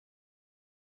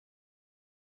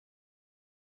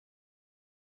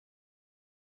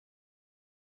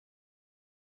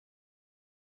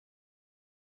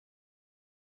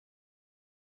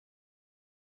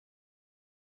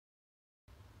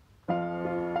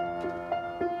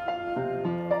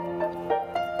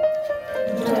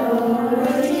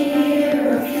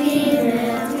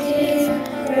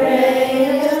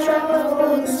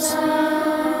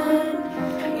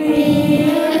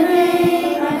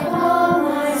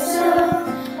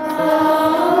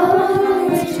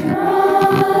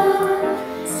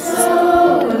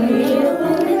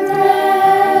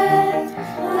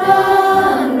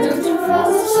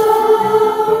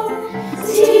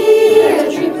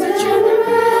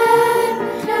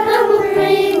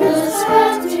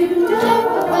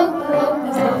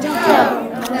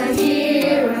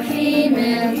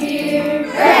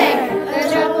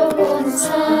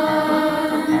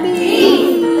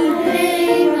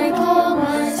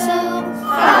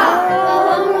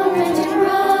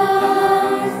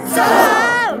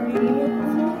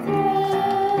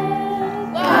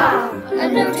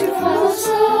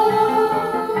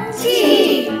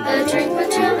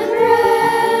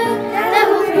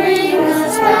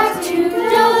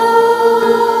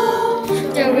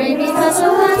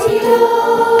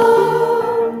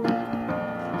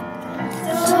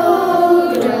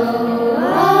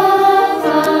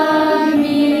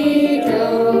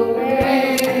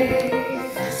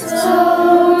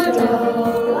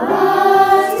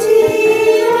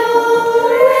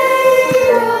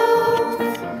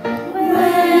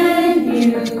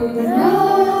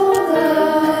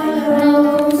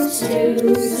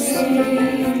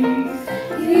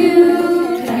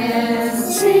You can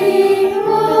sing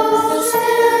most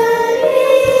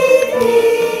anything.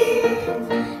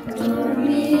 Do,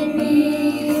 re,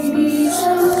 mi,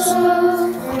 so,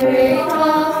 re,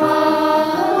 fa,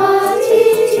 ti,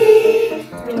 ti.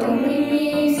 Do, re, mi,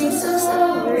 so,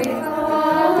 re,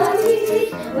 fa, ti, ti.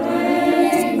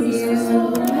 When you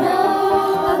know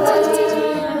the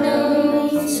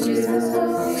notes to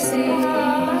sing,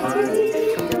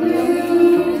 you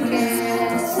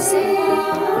can sing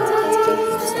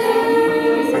most anything.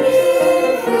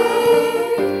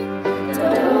 Do,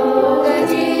 a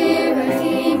deer, a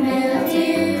female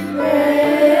deer,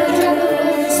 red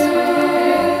chocolate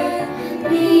sun.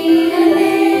 Me, a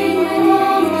name, a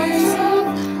woman, so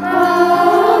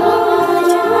all on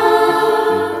your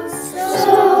arms.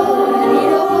 So a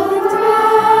needle woven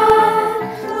thread,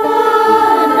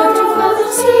 one note to follow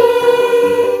tea,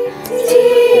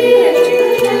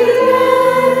 and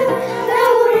bread that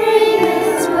will bring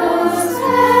us both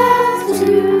back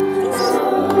to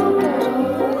soul.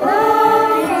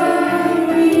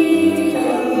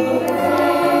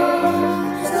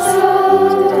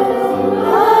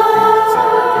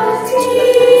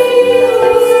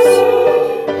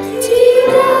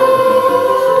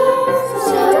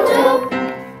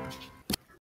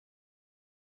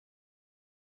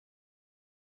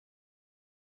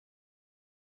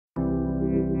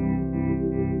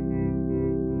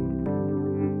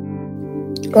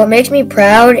 What makes me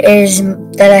proud is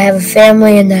that I have a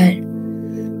family and that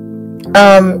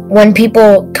when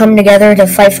people come together to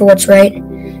fight for what's right.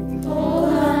 Hold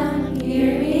on,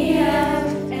 hear me out.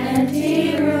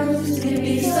 Empty rooms can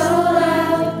be so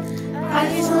loud. I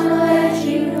just wanna let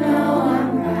you know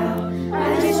I'm proud.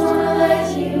 I just wanna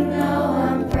let you know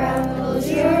I'm proud. Close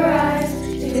your eyes,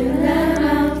 tune them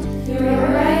out. You're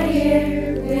right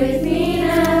here with me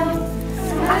now.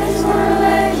 I just wanna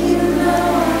let you know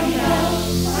I'm proud.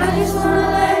 I just wanna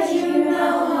let you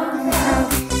know I'm proud.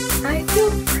 I feel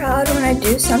proud when I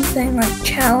do something like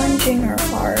challenging or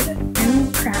hard.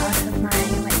 I'm proud of my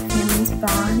family's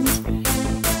bond.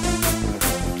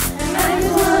 I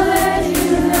just wanna let you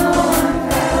know I'm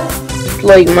proud.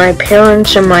 Like my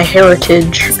parents and my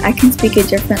heritage. I can speak a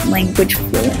different language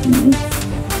fluently. I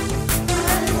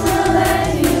just wanna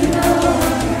let you know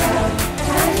I'm proud.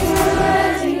 I just wanna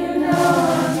let you know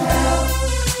I'm proud.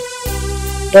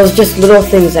 Those just little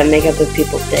things that make up the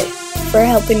people's day. For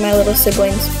helping my little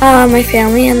siblings. My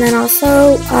family, and then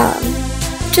also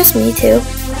just me too.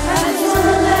 I just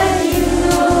wanna let you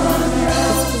know I'm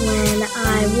proud. When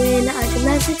I win a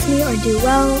gymnastics meet or do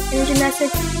well in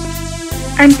gymnastics.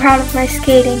 I'm proud of my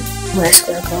skating. When I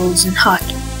score goals in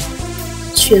hockey.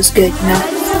 It feels good, you know? I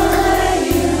just wanna let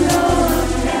you know I'm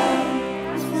proud.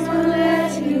 I just wanna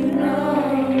let you know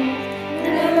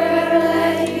never ever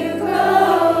let you go.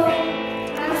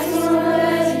 I just wanna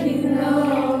let you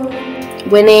know.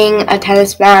 Winning a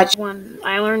tennis match. When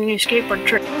I learned a new skateboard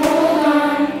trick. Hold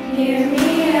on, hear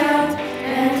me out.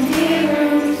 Empty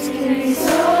rooms can be so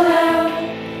loud.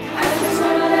 I just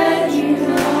wanna let you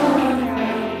know I'm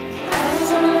proud. I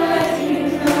just wanna let you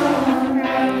know I'm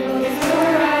proud. Close your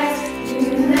eyes,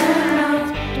 tune them out.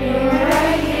 You're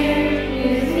right here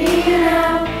with me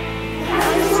now. I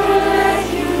just wanna let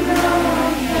you know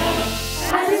I'm proud.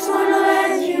 I just wanna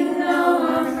let you know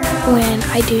I'm proud. When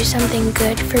I do something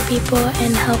good for people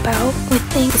and help out with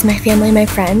things. It's my family and my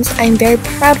friends. I'm very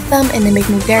proud of them and they make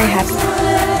me very happy.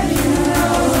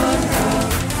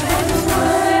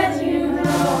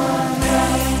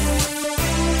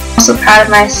 I'm also proud of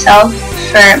myself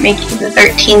for making the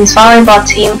 13s volleyball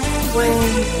team.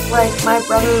 When my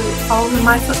brother followed in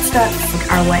my footsteps.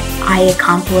 Are what I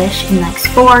accomplish in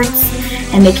sports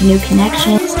and making new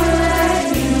connections.